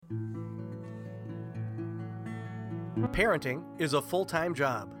Parenting is a full-time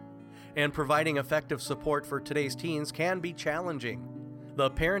job, and providing effective support for today's teens can be challenging. The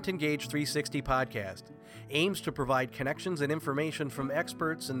Parent Engage 360 podcast aims to provide connections and information from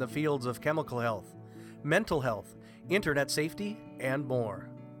experts in the fields of chemical health, mental health, internet safety, and more.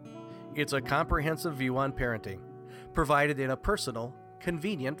 It's a comprehensive view on parenting, provided in a personal,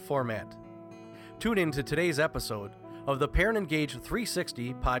 convenient format. Tune in to today's episode of the Parent Engage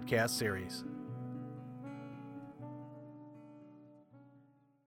 360 podcast series.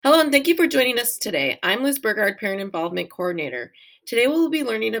 Hello, and thank you for joining us today. I'm Liz Burgard, Parent Involvement Coordinator. Today we'll be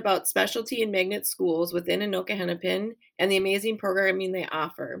learning about specialty and magnet schools within Anoka Hennepin and the amazing programming they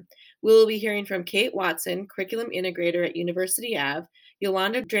offer. We will be hearing from Kate Watson, Curriculum Integrator at University Ave,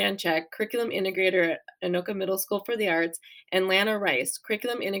 Yolanda Dranchek, Curriculum Integrator at Anoka Middle School for the Arts, and Lana Rice,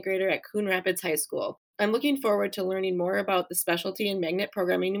 Curriculum Integrator at Coon Rapids High School. I'm looking forward to learning more about the specialty and magnet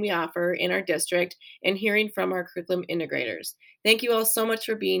programming we offer in our district and hearing from our curriculum integrators. Thank you all so much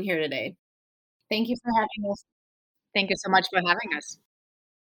for being here today. Thank you for having us. Thank you so much for having us.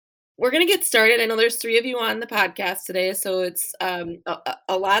 We're going to get started. I know there's 3 of you on the podcast today, so it's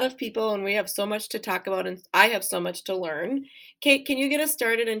a lot of people, and we have so much to talk about, and I have so much to learn. Kate, can you get us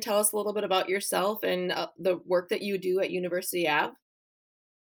started and tell us a little bit about yourself and the work that you do at University Ave?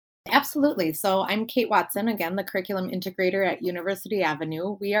 Absolutely. So I'm Kate Watson, again, the curriculum integrator at University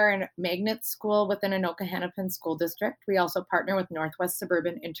Avenue. We are a magnet school within Anoka Hennepin School District. We also partner with Northwest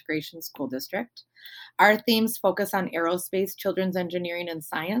Suburban Integration School District. Our themes focus on aerospace, children's engineering, and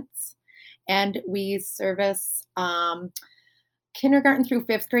science. And we service kindergarten through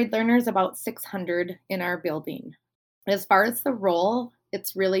 5th grade learners, about 600 in our building. As far as the role,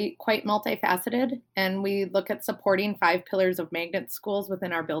 it's really quite multifaceted, and we look at supporting 5 pillars of magnet schools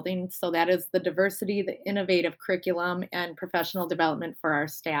within our building. So that is the diversity, the innovative curriculum, and professional development for our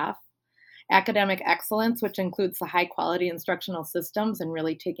staff. Academic excellence, which includes the high quality instructional systems and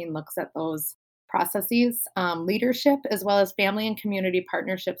really taking looks at those processes. Leadership, as well as family and community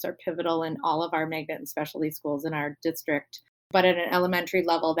partnerships, are pivotal in all of our magnet and specialty schools in our district. But at an elementary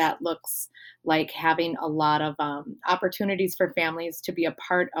level, that looks like having a lot of opportunities for families to be a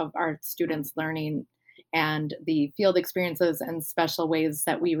part of our students' learning and the field experiences and special ways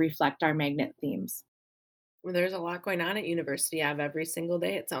that we reflect our magnet themes. Well, there's a lot going on at University Ave every single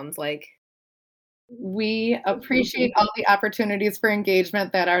day, it sounds like. We appreciate all the opportunities for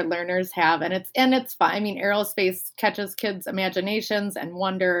engagement that our learners have, and it's fun. I mean, aerospace catches kids' imaginations and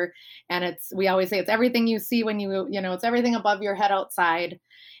wonder, and we always say it's everything you see when it's everything above your head outside,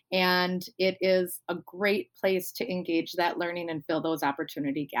 and it is a great place to engage that learning and fill those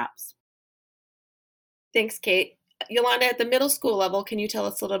opportunity gaps. Thanks, Kate. Yolanda, at the middle school level, can you tell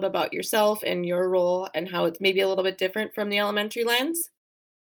us a little bit about yourself and your role and how it's maybe a little bit different from the elementary lens?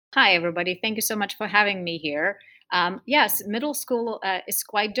 Hi, everybody. Thank you so much for having me here. Yes, middle school is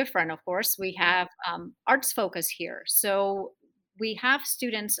quite different, of course. We have arts focus here. So we have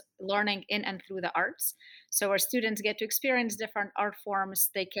students learning in and through the arts. So our students get to experience different art forms.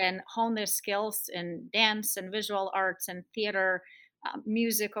 They can hone their skills in dance and visual arts and theater,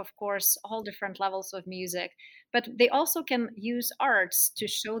 music, of course, all different levels of music. But they also can use arts to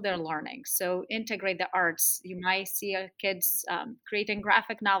show their learning. So integrate the arts. You might see kids creating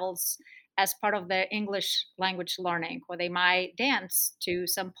graphic novels as part of their English language learning, or they might dance to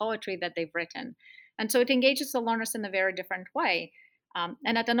some poetry that they've written. And so it engages the learners in a very different way.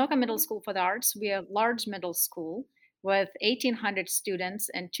 And at Anoka Middle School for the Arts, we have a large middle school with 1,800 students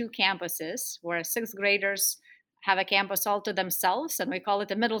and 2 campuses, where 6th graders have a campus all to themselves, and we call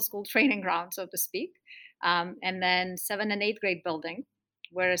it a middle school training ground, so to speak. And then 7th and 8th grade building,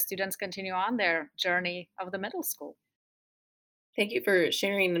 where students continue on their journey of the middle school. Thank you for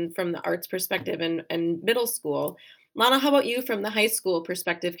sharing from the arts perspective and middle school. Lana, how about you from the high school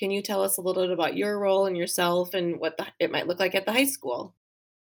perspective? Can you tell us a little bit about your role and yourself and what it might look like at the high school?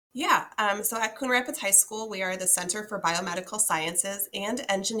 Yeah, so at Coon Rapids High School, we are the Center for Biomedical Sciences and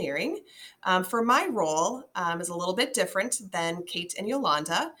Engineering. For my role is a little bit different than Kate and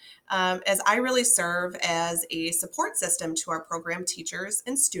Yolanda, as I really serve as a support system to our program teachers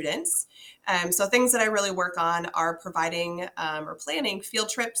and students. So things that I really work on are providing or planning field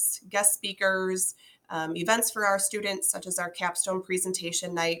trips, guest speakers, events for our students, such as our capstone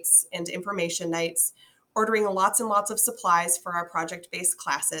presentation nights and information nights, ordering lots and lots of supplies for our project-based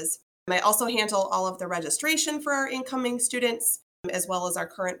classes. I also handle all of the registration for our incoming students, as well as our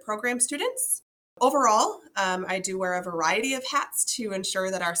current program students. Overall, I do wear a variety of hats to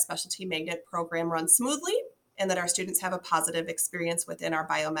ensure that our specialty magnet program runs smoothly and that our students have a positive experience within our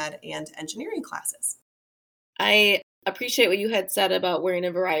biomed and engineering classes. I Appreciate what you had said about wearing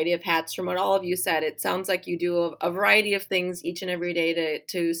a variety of hats. From what all of you said, it sounds like you do a variety of things each and every day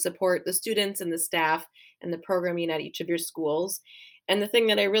to support the students and the staff and the programming at each of your schools. And the thing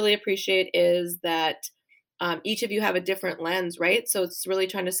that I really appreciate is that each of you have a different lens, right? So it's really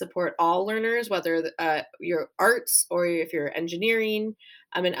trying to support all learners, whether you're arts or if you're engineering,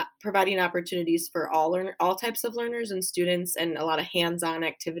 and providing opportunities for all types of learners and students, and a lot of hands-on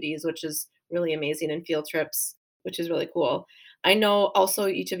activities, which is really amazing, and field trips, which is really cool. I know also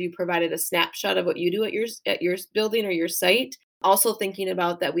each of you provided a snapshot of what you do at your building or your site. Also thinking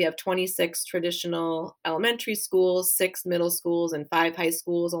about that we have 26 traditional elementary schools, 6 middle schools, and 5 high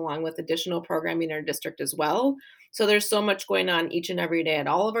schools, along with additional programming in our district as well. So there's so much going on each and every day at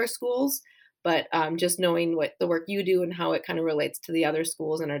all of our schools, but just knowing what the work you do and how it kind of relates to the other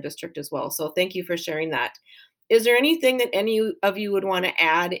schools in our district as well. So thank you for sharing that. Is there anything that any of you would want to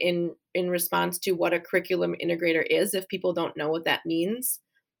add in response to what a curriculum integrator is, if people don't know what that means?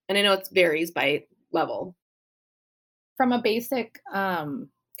 And I know it varies by level. From a basic kind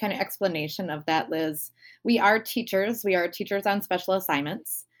of explanation of that, Liz, we are teachers. We are teachers on special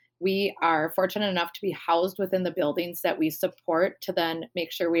assignments. We are fortunate enough to be housed within the buildings that we support to then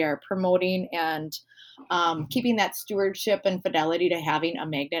make sure we are promoting and keeping that stewardship and fidelity to having a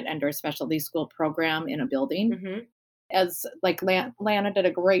magnet and/or specialty school program in a building. Hmm. As like Lana did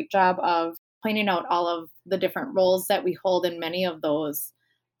a great job of pointing out all of the different roles that we hold, and many of those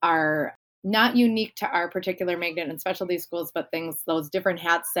are not unique to our particular magnet and specialty schools, but those different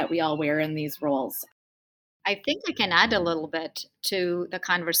hats that we all wear in these roles. I think I can add a little bit to the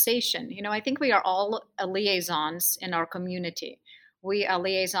conversation. I think we are all liaisons in our community. We are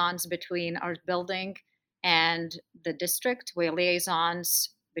liaisons between our building and the district. We are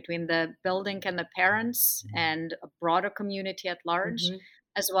liaisons between the building and the parents and a broader community at large. Hmm.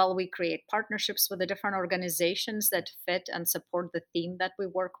 As well, we create partnerships with the different organizations that fit and support the theme that we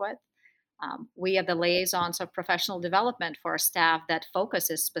work with. We are the liaisons of professional development for our staff that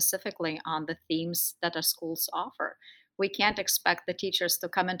focuses specifically on the themes that our schools offer. We can't expect the teachers to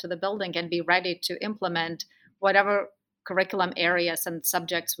come into the building and be ready to implement whatever curriculum areas and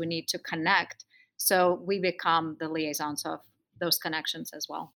subjects we need to connect. So we become the liaisons of those connections as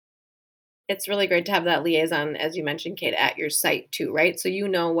well. It's really great to have that liaison, as you mentioned, Kate, at your site too, right? So you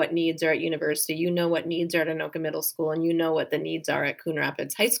know what needs are at university, you know what needs are at Anoka Middle School, and you know what the needs are at Coon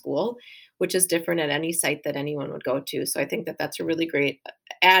Rapids High School, which is different at any site that anyone would go to. So I think that that's a really great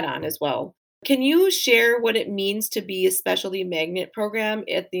add-on as well. Can you share what it means to be a specialty magnet program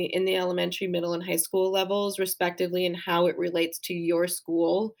in the elementary, middle, and high school levels, respectively, and how it relates to your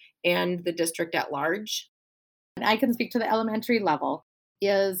school and the district at large? And I can speak to the elementary level,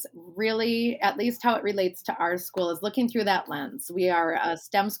 is really, at least how it relates to our school, is looking through that lens. We are a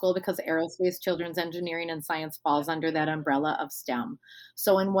STEM school because aerospace, children's engineering, and science falls under that umbrella of STEM.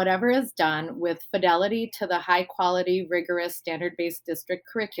 So, in whatever is done with fidelity to the high quality, rigorous, standard based district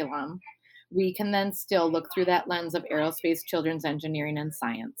curriculum, we can then still look through that lens of aerospace, children's engineering, and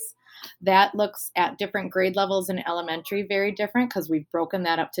science. That looks at different grade levels in elementary, very different because we've broken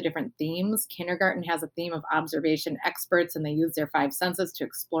that up to different themes. Kindergarten has a theme of observation experts, and they use their 5 senses to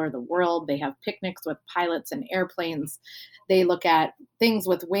explore the world. They have picnics with pilots and airplanes. They look at things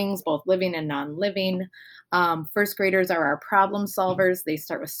with wings, both living and non living. First graders are our problem solvers. They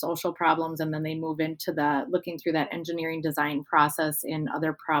start with social problems, and then they move into the looking through that engineering design process in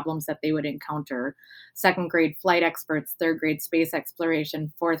other problems that they would encounter. Second grade flight experts, third grade space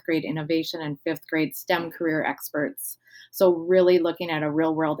exploration, fourth grade innovation, and fifth grade STEM career experts. So really looking at a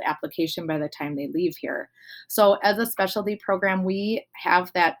real world application by the time they leave here. So as a specialty program, we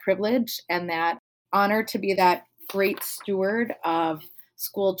have that privilege and that honor to be that great steward of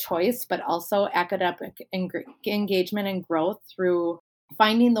school choice, but also academic engagement and growth through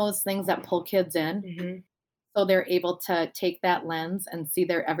finding those things that pull kids in, Hmm. so they're able to take that lens and see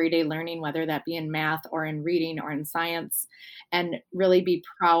their everyday learning, whether that be in math or in reading or in science, and really be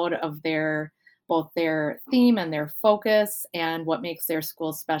proud of both their theme and their focus and what makes their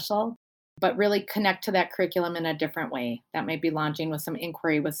school special, but really connect to that curriculum in a different way. That might be launching with some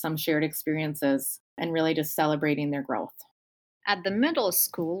inquiry, with some shared experiences, and really just celebrating their growth. At the middle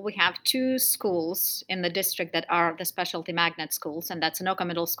school, we have two schools in the district that are the specialty magnet schools, and that's Anoka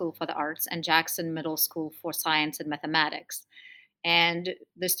Middle School for the arts and Jackson Middle School for science and mathematics. And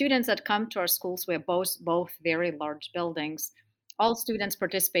the students that come to our schools, we have both very large buildings. All students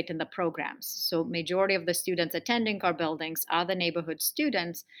participate in the programs. So majority of the students attending our buildings are the neighborhood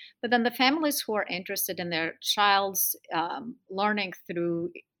students, but then the families who are interested in their child's learning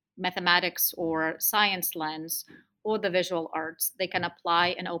through mathematics or science lens or the visual arts, they can apply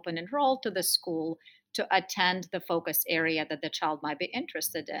and open enroll to the school to attend the focus area that the child might be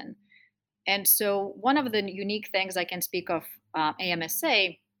interested in. And so, one of the unique things I can speak of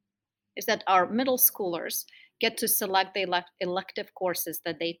AMSA is that our middle schoolers get to select the elective courses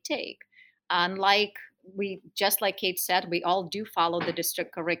that they take. Unlike just like Kate said, we all do follow the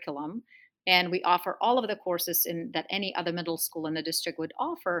district curriculum, and we offer all of the courses that any other middle school in the district would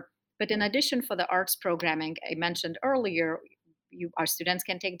offer. But in addition, for the arts programming I mentioned earlier, our students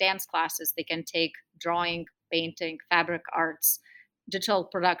can take dance classes, they can take drawing, painting, fabric arts, digital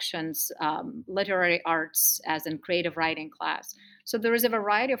productions, literary arts, as in creative writing class. So there is a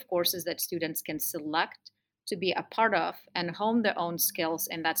variety of courses that students can select to be a part of and hone their own skills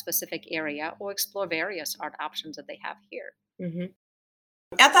in that specific area or explore various art options that they have here. Mm-hmm.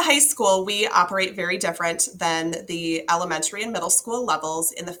 At the high school, we operate very different than the elementary and middle school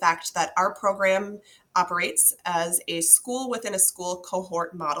levels in the fact that our program operates as a school within a school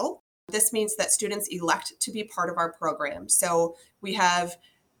cohort model. This means that students elect to be part of our program. So we have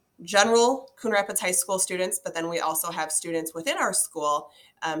general Coon Rapids High School students, but then we also have students within our school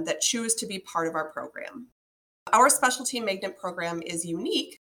that choose to be part of our program. Our specialty magnet program is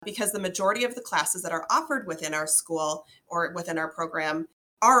unique because the majority of the classes that are offered within our school or within our program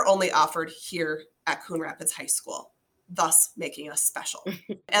are only offered here at Coon Rapids High School, thus making us special.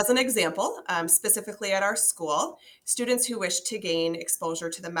 As an example, specifically at our school, students who wish to gain exposure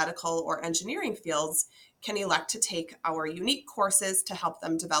to the medical or engineering fields can elect to take our unique courses to help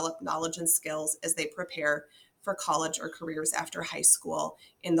them develop knowledge and skills as they prepare for college or careers after high school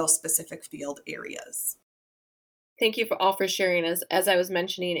in those specific field areas. Thank you for sharing. As I was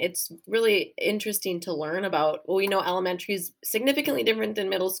mentioning, it's really interesting to learn about. Well, we know elementary is significantly different than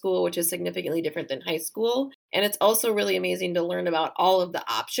middle school, which is significantly different than high school. And it's also really amazing to learn about all of the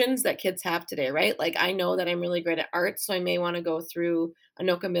options that kids have today, right? Like I know that I'm really great at art, so I may want to go through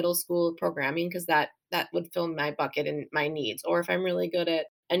Anoka Middle School programming because that would fill my bucket and my needs. Or if I'm really good at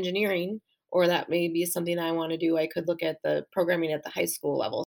engineering, or that may be something I want to do, I could look at the programming at the high school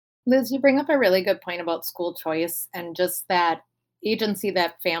level. Liz, you bring up a really good point about school choice and just that agency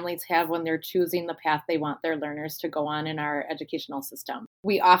that families have when they're choosing the path they want their learners to go on in our educational system.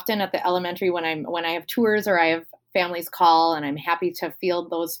 We often at the elementary, when I have tours or I have families call, and I'm happy to field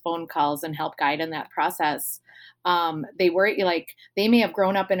those phone calls and help guide in that process. They worry, like they may have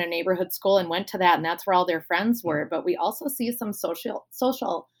grown up in a neighborhood school and went to that, and that's where all their friends were. But we also see some social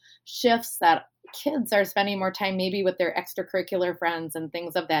shifts that kids are spending more time maybe with their extracurricular friends and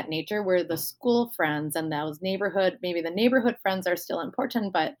things of that nature, where the school friends and maybe the neighborhood friends are still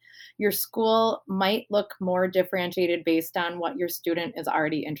important, but your school might look more differentiated based on what your student is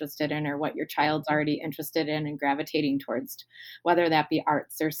already interested in or what your child's already interested in and gravitating towards, whether that be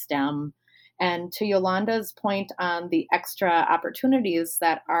arts or STEM. And to Yolanda's point on the extra opportunities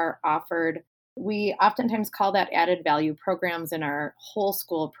that are offered, we oftentimes call that added value programs in our whole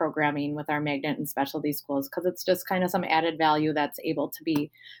school programming with our magnet and specialty schools, because it's just kind of some added value that's able to be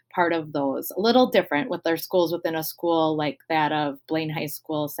part of those. A little different with our schools within a school like that of Blaine High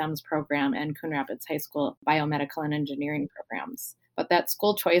School SEMS program and Coon Rapids High School biomedical and engineering programs. But that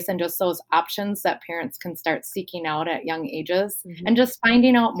school choice and just those options that parents can start seeking out at young ages, and just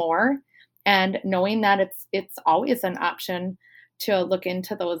finding out more and knowing that it's always an option to look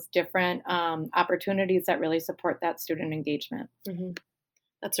into those different opportunities that really support that student engagement. Mm-hmm.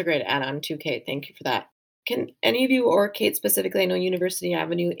 That's a great add-on too, Kate. Thank you for that. Can any of you, or Kate specifically, I know University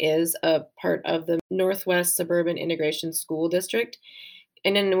Avenue is a part of the Northwest Suburban Integration School District.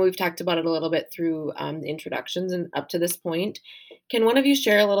 And then we've talked about it a little bit through the introductions and up to this point. Can one of you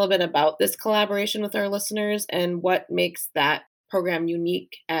share a little bit about this collaboration with our listeners and what makes that program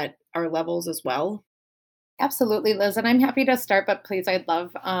unique at our levels as well? Absolutely, Liz. And I'm happy to start, but please, I'd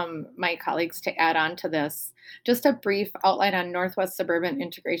love my colleagues to add on to this. Just a brief outline on Northwest Suburban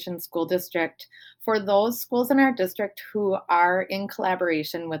Integration School District. For those schools in our district who are in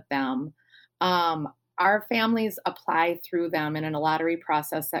collaboration with them, our families apply through them in a lottery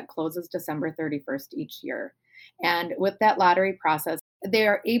process that closes December 31st each year. And with that lottery process, they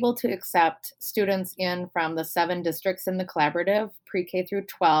are able to accept students in from the 7 districts in the collaborative, pre-K through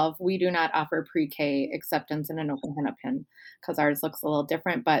 12. We do not offer pre-K acceptance in Anoka Hennepin because ours looks a little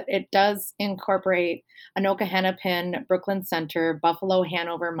different, but it does incorporate Anoka Hennepin, Brooklyn Center, Buffalo,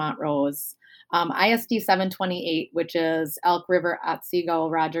 Hanover, Montrose, ISD 728, which is Elk River, Otsego,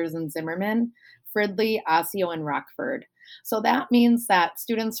 Rogers, and Zimmerman, Fridley, Osseo, and Rockford. So that means that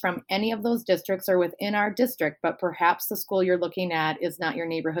students from any of those districts or within our district, but perhaps the school you're looking at is not your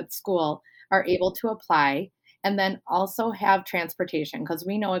neighborhood school, are able to apply and then also have transportation, because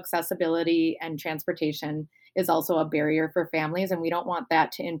we know accessibility and transportation is also a barrier for families, and we don't want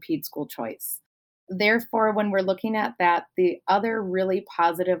that to impede school choice. therefore, when we're looking at that, the other really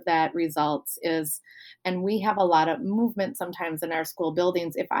positive that results is, and we have a lot of movement sometimes in our school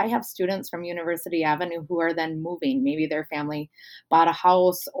buildings. If I have students from University Avenue who are then moving, maybe their family bought a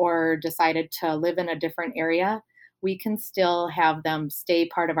house or decided to live in a different area, we can still have them stay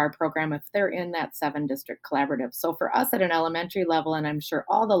part of our program if they're in that 7 district collaborative. So for us at an elementary level, and I'm sure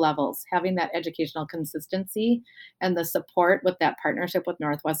all the levels, having that educational consistency and the support with that partnership with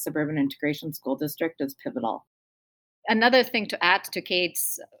Northwest Suburban Integration School District is pivotal. Another thing to add to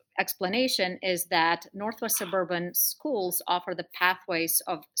Kate's explanation is that Northwest Suburban schools offer the pathways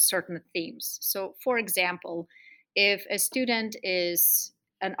of certain themes. So, for example, if a student is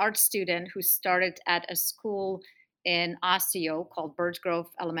an art student who started at a school in Osseo called Birch Grove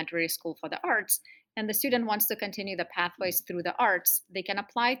Elementary School for the Arts, and the student wants to continue the pathways through the arts, they can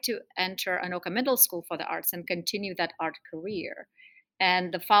apply to enter Anoka Middle School for the Arts and continue that art career.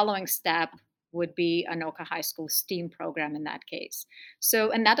 And the following step would be Anoka High School STEAM program in that case. So,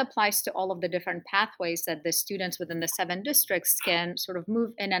 and that applies to all of the different pathways that the students within the 7 districts can sort of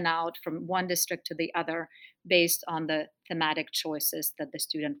move in and out from one district to the other based on the thematic choices that the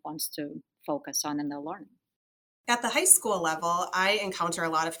student wants to focus on in their learning. At the high school level, I encounter a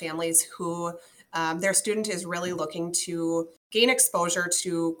lot of families who their student is really looking to gain exposure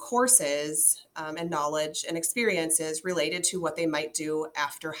to courses and knowledge and experiences related to what they might do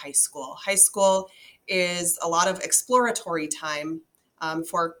after high school. High school is a lot of exploratory time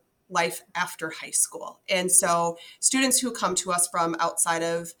for life after high school. And so students who come to us from outside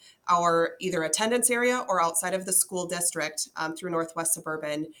of our either attendance area or outside of the school district through Northwest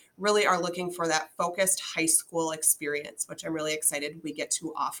Suburban really are looking for that focused high school experience, which I'm really excited we get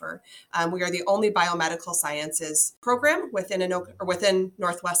to offer. We are the only biomedical sciences program within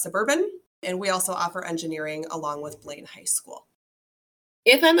Northwest Suburban, and we also offer engineering along with Blaine High School.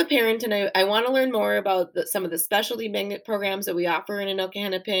 If I'm a parent and I want to learn more about some of the specialty magnet programs that we offer in Anoka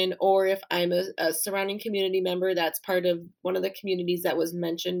Hennepin, or if I'm a surrounding community member that's part of one of the communities that was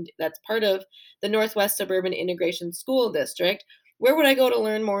mentioned, that's part of the Northwest Suburban Integration School District, where would I go to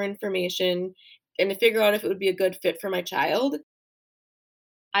learn more information and to figure out if it would be a good fit for my child?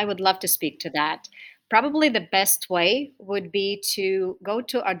 I would love to speak to that. Probably the best way would be to go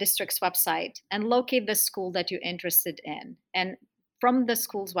to our district's website and locate the school that you're interested in. And from the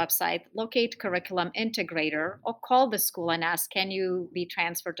school's website, locate curriculum integrator or call the school and ask, can you be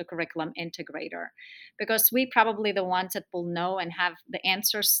transferred to curriculum integrator? Because we probably the ones that will know and have the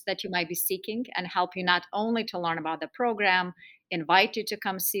answers that you might be seeking and help you not only to learn about the program, invite you to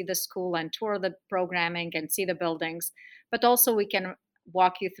come see the school and tour the programming and see the buildings, but also we can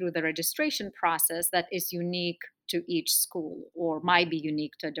walk you through the registration process that is unique to each school or might be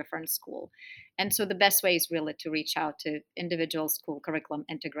unique to a different school. And so the best way is really to reach out to individual school curriculum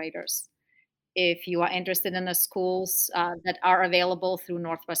integrators. If you are interested in the schools that are available through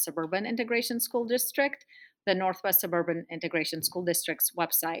Northwest Suburban Integration School District, the Northwest Suburban Integration School District's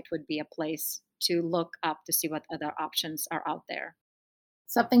website would be a place to look up to see what other options are out there.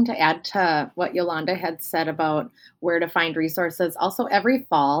 Something to add to what Yolanda had said about where to find resources. Also, every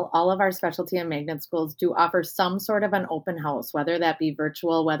fall, all of our specialty and magnet schools do offer some sort of an open house, whether that be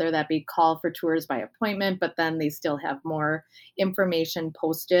virtual, whether that be call for tours by appointment, but then they still have more information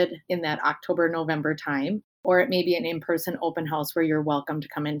posted in that October, November time. Or it may be an in-person open house where you're welcome to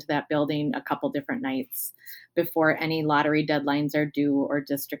come into that building a couple different nights before any lottery deadlines are due or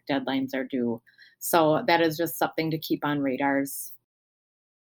district deadlines are due. So that is just something to keep on radars.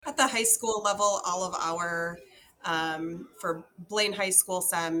 At the high school level, all of our, for Blaine High School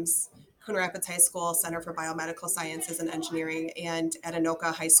SEMS, Coon Rapids High School Center for Biomedical Sciences and Engineering, and at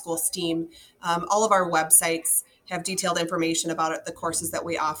Anoka High School STEAM, all of our websites have detailed information about the courses that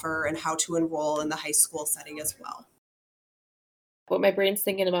we offer and how to enroll in the high school setting as well. What my brain's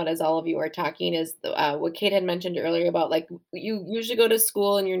thinking about as all of you are talking is what Kate had mentioned earlier about like you usually go to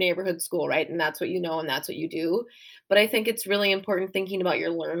school in your neighborhood school, right? And that's what you know and that's what you do. But I think it's really important thinking about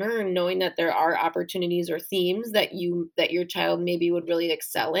your learner and knowing that there are opportunities or themes that your child maybe would really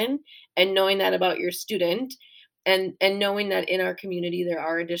excel in, and knowing that about your student, and knowing that in our community there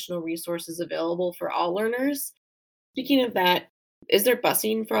are additional resources available for all learners. Speaking of that, is there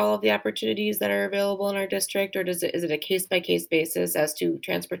busing for all of the opportunities that are available in our district, or is it a case by case basis as to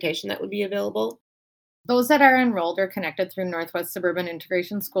transportation that would be available? Those that are enrolled are connected through Northwest Suburban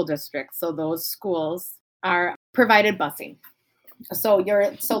Integration School District. So those schools are provided busing. So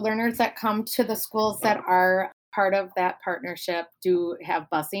learners that come to the schools that are part of that partnership do have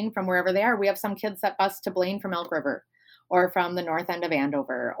busing from wherever they are. We have some kids that bus to Blaine from Elk River, or from the north end of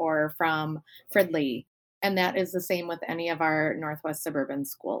Andover, or from Fridley. And that is the same with any of our Northwest Suburban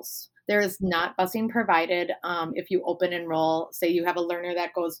schools. There is not busing provided. If you open enroll, say you have a learner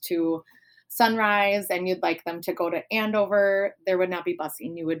that goes to Sunrise and you'd like them to go to Andover, there would not be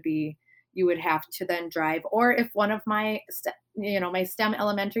busing. You would have to then drive. Or if one of my STEM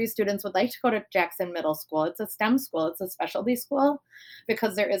elementary students would like to go to Jackson Middle School, it's a STEM school, it's a specialty school,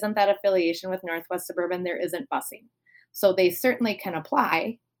 because there isn't that affiliation with Northwest Suburban, there isn't busing. So they certainly can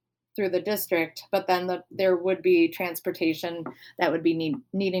apply through the district, but then there would be transportation that would be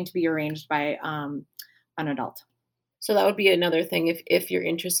needing to be arranged by an adult. So that would be another thing if you're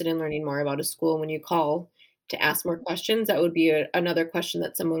interested in learning more about a school, when you call to ask more questions, that would be another question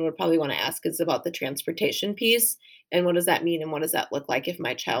that someone would probably want to ask, is about the transportation piece. And what does that mean? And what does that look like if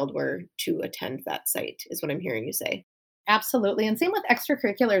my child were to attend that site, is what I'm hearing you say. Absolutely. And same with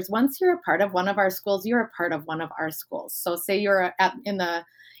extracurriculars. Once you're a part of one of our schools, you're a part of one of our schools. So say you're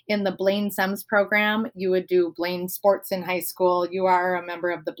in the Blaine SEMS program, you would do Blaine sports in high school. You are a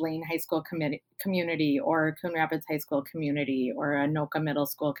member of the Blaine High School community, or Coon Rapids High School community, or Anoka Middle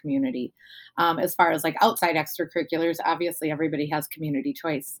School community. As far as like outside extracurriculars, obviously everybody has community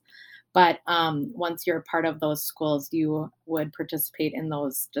choice. But once you're a part of those schools, you would participate in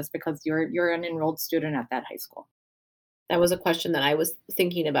those just because you're an enrolled student at that high school. That was a question that I was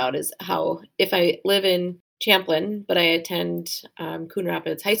thinking about, is how, if I live in Champlin, but I attend Coon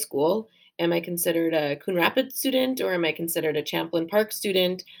Rapids High School, am I considered a Coon Rapids student, or am I considered a Champlin Park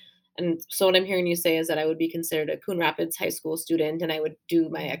student? And so what I'm hearing you say is that I would be considered a Coon Rapids High School student, and I would do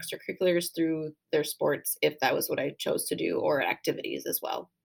my extracurriculars through their sports if that was what I chose to do, or activities as well.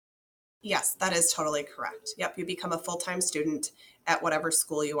 Yes, that is totally correct. Yep, you become a full-time student at whatever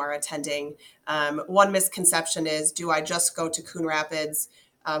school you are attending. One misconception is, do I just go to Coon Rapids,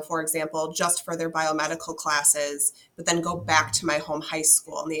 for example, just for their biomedical classes, but then go back to my home high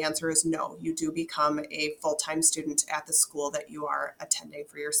school? And the answer is no. You do become a full-time student at the school that you are attending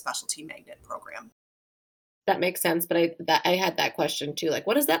for your specialty magnet program. That makes sense, but I had that question too. Like,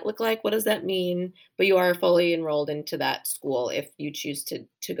 what does that look like? What does that mean? But you are fully enrolled into that school if you choose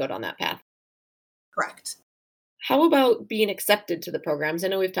to go down that path. Correct. How about being accepted to the programs? I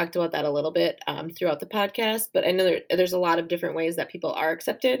know we've talked about that a little bit throughout the podcast, but I know there's a lot of different ways that people are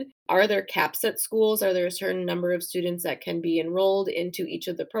accepted. Are there caps at schools? Are there a certain number of students that can be enrolled into each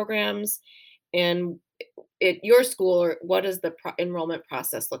of the programs? And at your school, what does the enrollment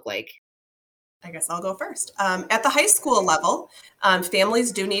process look like? I guess I'll go first. At the high school level,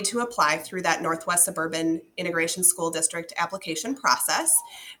 families do need to apply through that Northwest Suburban Integration School District application process.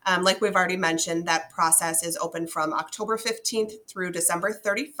 Like we've already mentioned, that process is open from October 15th through December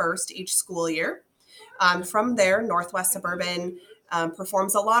 31st each school year. From there, Northwest Suburban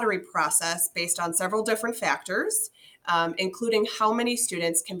performs a lottery process based on several different factors, including how many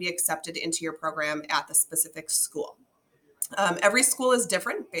students can be accepted into your program at the specific school. Every school is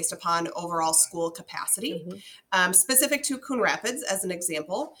different based upon overall school capacity. Specific to Coon Rapids, as an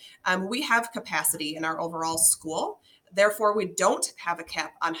example, we have capacity in our overall school. Therefore, we don't have a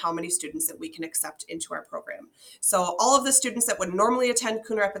cap on how many students that we can accept into our program. So all of the students that would normally attend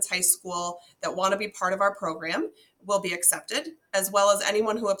Coon Rapids High School that want to be part of our program will be accepted, as well as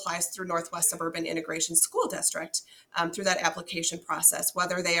anyone who applies through Northwest Suburban Integration School District through that application process,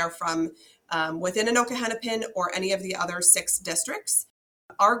 whether they are from within Anoka Hennepin or any of the other 6 districts.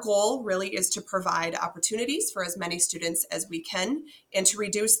 Our goal really is to provide opportunities for as many students as we can, and to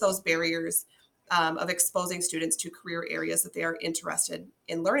reduce those barriers of exposing students to career areas that they are interested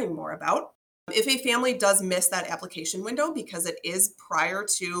in learning more about. If a family does miss that application window because it is prior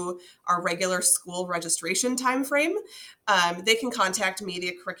to our regular school registration timeframe, they can contact me,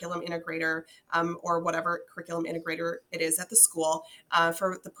 the curriculum integrator, or whatever curriculum integrator it is at the school,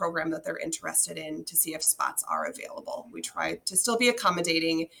 for the program that they're interested in, to see if spots are available. We try to still be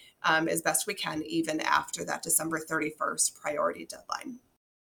accommodating as best we can, even after that December 31st priority deadline.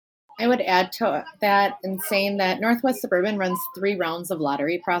 I would add to that in saying that Northwest Suburban runs 3 rounds of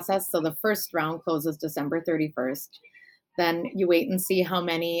lottery process. So the first round closes December 31st. Then you wait and see how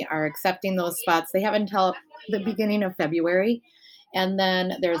many are accepting those spots. They have until the beginning of February. And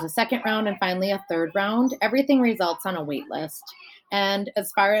then there's a second round and finally a third round. Everything results on a wait list. And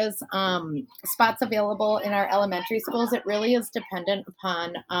as far as spots available in our elementary schools, it really is dependent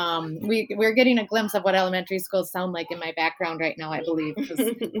upon, we're getting a glimpse of what elementary schools sound like in my background right now, I believe, because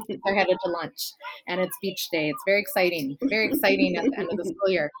they're headed to lunch and it's beach day. It's very exciting at the end of the school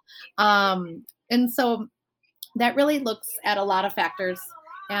year. And so that really looks at a lot of factors,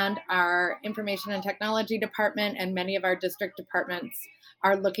 and our information and technology department and many of our district departments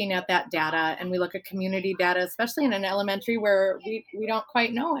are looking at that data, and we look at community data, especially in an elementary where we don't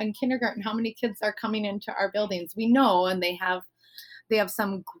quite know in kindergarten how many kids are coming into our buildings. We know, and they have they have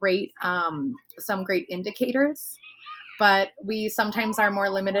some great indicators, but we sometimes are more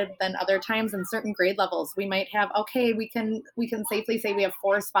limited than other times in certain grade levels. We might have, okay, we can safely say we have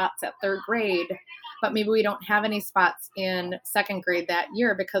 4 spots at 3rd grade, but maybe we don't have any spots in 2nd grade that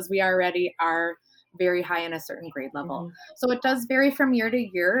year because we already are very high in a certain grade level. Mhm. So it does vary from year to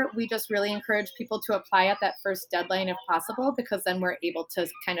year. We just really encourage people to apply at that first deadline if possible, because then we're able to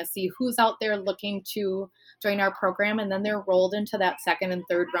kind of see who's out there looking to join our program, and then they're rolled into that 2nd and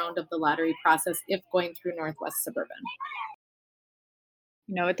 3rd round of the lottery process if going through Northwest Suburban.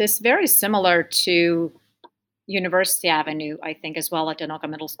 It is very similar to University Avenue, I think, as well at Anoka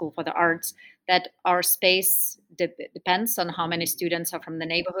Middle School for the Arts, that our space depends on how many students are from the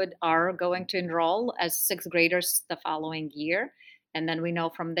neighborhood are going to enroll as 6th graders the following year. And then we know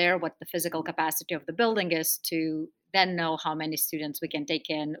from there what the physical capacity of the building is to then know how many students we can take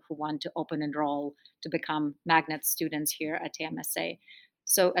in who want to open enroll to become magnet students here at TMSA.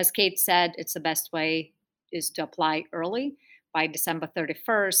 So as Kate said, it's the best way is to apply early by December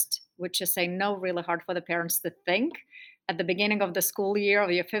 31st, which is, I know, really hard for the parents to think at the beginning of the school year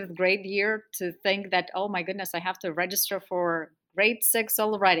of your 5th grade year to think that, oh my goodness, I have to register for grade 6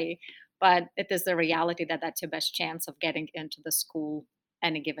 already. But it is the reality that that's your best chance of getting into the school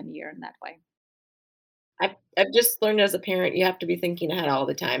any given year in that way. I've just learned as a parent, you have to be thinking ahead all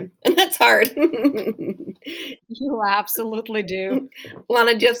the time, and that's hard. You absolutely do.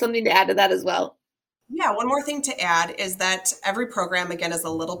 Lana, do you have something to add to that as well? Yeah, one more thing to add is that every program, again, is a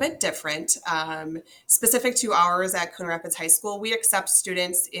little bit different. Specific to ours at Coon Rapids High School, we accept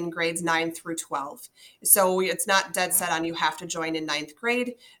students in grades 9 through 12. So it's not dead set on you have to join in 9th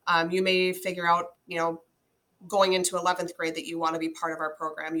grade. You may figure out, going into 11th grade that you want to be part of our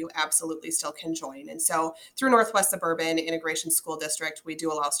program. You absolutely still can join. And so through Northwest Suburban Integration School District, we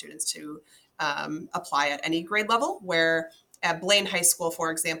do allow students to apply at any grade level, where at Blaine High School,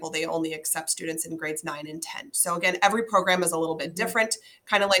 for example, they only accept students in grades 9 and 10. So again, every program is a little bit different,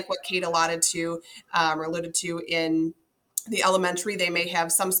 kind of like what Kate alluded to in the elementary. They may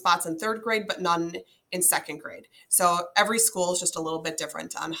have some spots in 3rd grade, but none in 2nd grade. So every school is just a little bit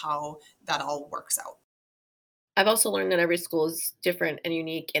different on how that all works out. I've also learned that every school is different and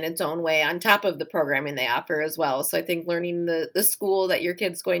unique in its own way on top of the programming they offer as well. So I think learning the school that your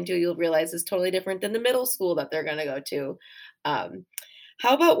kid's going to, you'll realize is totally different than the middle school that they're going to go to. Um,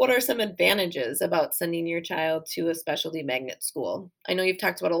 how about what are some advantages about sending your child to a specialty magnet school? I know you've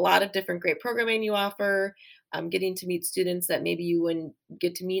talked about a lot of different great programming you offer, getting to meet students that maybe you wouldn't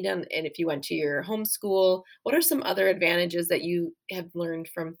get to meet and if you went to your home school. What are some other advantages that you have learned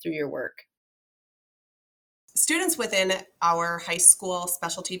from through your work? Students within our high school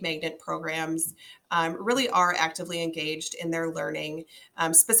specialty magnet programs really are actively engaged in their learning.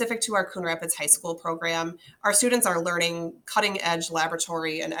 Specific to our Coon Rapids High School program, our students are learning cutting edge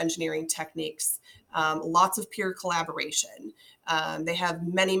laboratory and engineering techniques, lots of peer collaboration. They have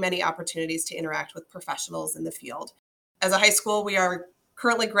many, many opportunities to interact with professionals in the field. As a high school, we are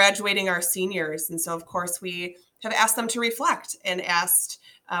currently graduating our seniors. And so, of course, we have asked them to reflect and asked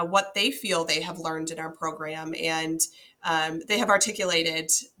what they feel they have learned in our program. And they have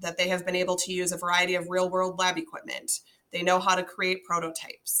articulated that they have been able to use a variety of real world lab equipment. They know how to create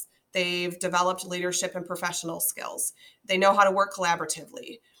prototypes. They've developed leadership and professional skills. They know how to work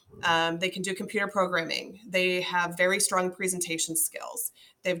collaboratively. They can do computer programming. They have very strong presentation skills.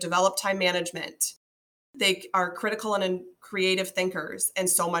 They've developed time management. They are critical and creative thinkers, and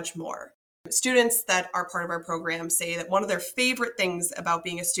so much more. Students that are part of our program say that one of their favorite things about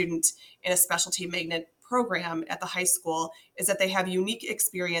being a student in a specialty magnet program at the high school is that they have unique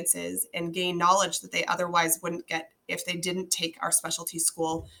experiences and gain knowledge that they otherwise wouldn't get if they didn't take our specialty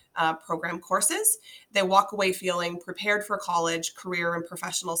school program courses. They walk away feeling prepared for college, career, and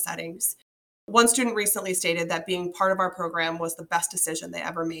professional settings. One student recently stated that being part of our program was the best decision they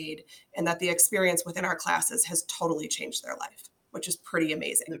ever made, and that the experience within our classes has totally changed their life, which is pretty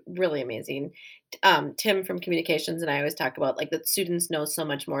amazing. Really amazing. Tim from communications and I always talk about like that students know so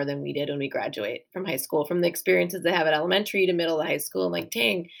much more than we did when we graduate from high school, from the experiences they have at elementary to middle of high school. And like,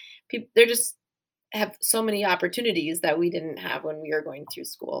 dang, people, they're just have so many opportunities that we didn't have when we were going through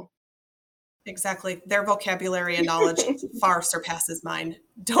school. Exactly. Their vocabulary and knowledge far surpasses mine.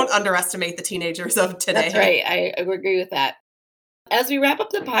 Don't underestimate the teenagers of today. That's right. I agree with that. As we wrap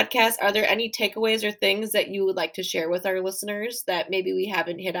up the podcast, are there any takeaways or things that you would like to share with our listeners that maybe we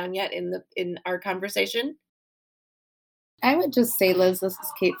haven't hit on yet in our conversation? I would just say, Liz, this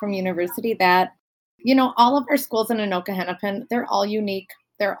is Kate from University, that, all of our schools in Anoka Hennepin, they're all unique.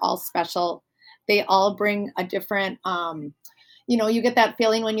 They're all special. They all bring a different, you get that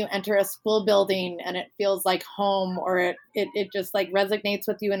feeling when you enter a school building and it feels like home, or it just like resonates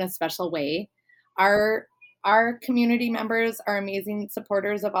with you in a special way. Our our community members are amazing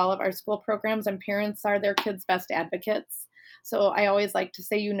supporters of all of our school programs, and parents are their kids' best advocates. So I always like to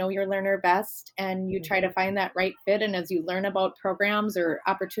say, you know your learner best, and you try to find that right fit. And as you learn about programs or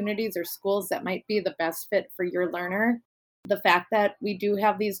opportunities or schools that might be the best fit for your learner, the fact that we do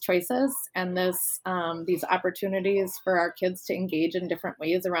have these choices and these opportunities for our kids to engage in different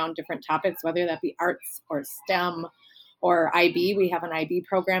ways around different topics, whether that be arts or STEM or IB. We have an IB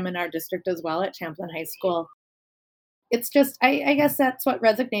program in our district as well at Champlin High School. It's just, I guess that's what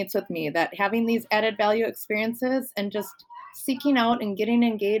resonates with me, that having these added value experiences and just seeking out and getting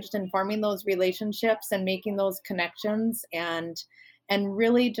engaged and forming those relationships and making those connections, and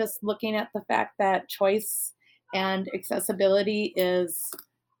really just looking at the fact that choice and accessibility is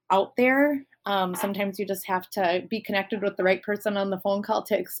out there. Sometimes you just have to be connected with the right person on the phone call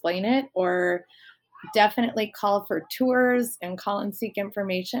to explain it, or definitely call for tours and call and seek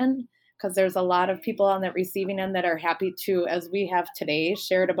information, because there's a lot of people on the receiving end that are happy to, as we have today,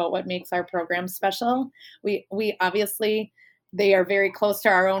 shared about what makes our program special. We obviously, they are very close to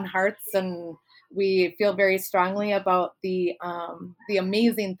our own hearts, and we feel very strongly about the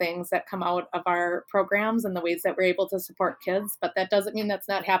amazing things that come out of our programs and the ways that we're able to support kids. But that doesn't mean that's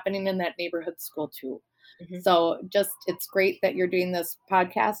not happening in that neighborhood school too. So just, it's great that you're doing this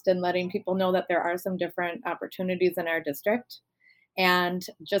podcast and letting people know that there are some different opportunities in our district, and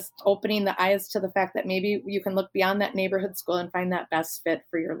just opening the eyes to the fact that maybe you can look beyond that neighborhood school and find that best fit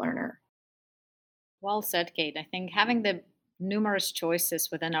for your learner. Well said, Kate. I think having the numerous choices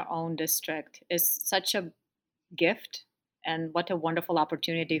within our own district is such a gift, and what a wonderful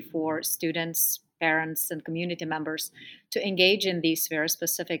opportunity for students, parents, and community members to engage in these very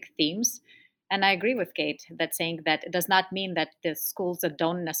specific themes. And I agree with Kate that saying that it does not mean that the schools that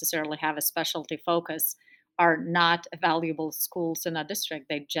don't necessarily have a specialty focus are not valuable schools in our district.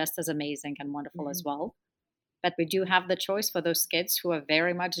 They're just as amazing and wonderful as well. But we do have the choice for those kids who are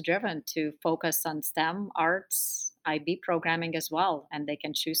very much driven to focus on STEM, arts, IB programming as well. And they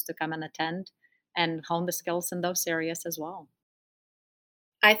can choose to come and attend and hone the skills in those areas as well.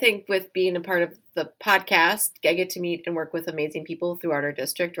 I think with being a part of the podcast, I get to meet and work with amazing people throughout our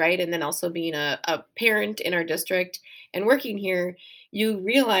district, right? And then also being a parent in our district and working here, you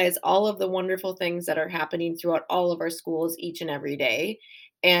realize all of the wonderful things that are happening throughout all of our schools each and every day.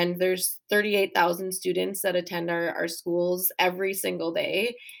 And there's 38,000 students that attend our schools every single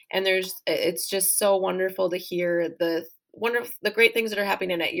day. And it's just so wonderful to hear the great things that are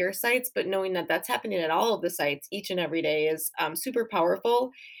happening at your sites, but knowing that that's happening at all of the sites each and every day is super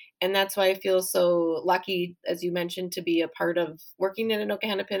powerful. And that's why I feel so lucky, as you mentioned, to be a part of working in Anoka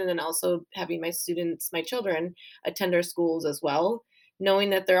Hennepin, and then also having my children attend our schools as well, knowing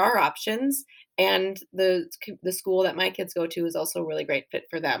that there are options, and the school that my kids go to is also a really great fit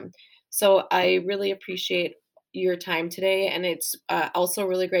for them. So I really appreciate your time today, and it's also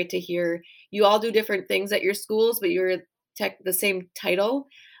really great to hear you all do different things at your schools, but you're the same title,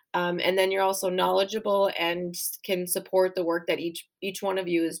 and then you're also knowledgeable and can support the work that each one of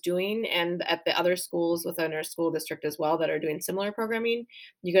you is doing, and at the other schools within our school district as well that are doing similar programming.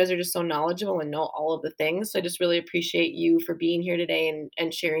 You guys are just so knowledgeable and know all of the things. So I just really appreciate you for being here today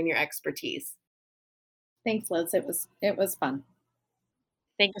and sharing your expertise. Thanks, Liz. It was fun.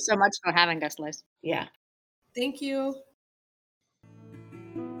 Thank you so much for having us, Liz. Yeah. Thank you.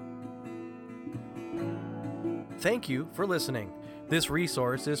 Thank you for listening. This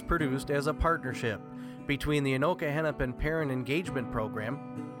resource is produced as a partnership between the Anoka Hennepin Parent Engagement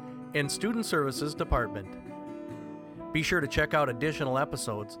Program and Student Services Department. Be sure to check out additional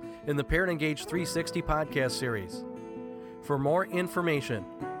episodes in the Parent Engage 360 podcast series. For more information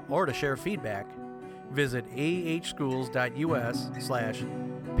or to share feedback, visit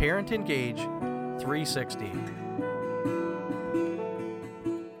ahschools.us/parentengage360.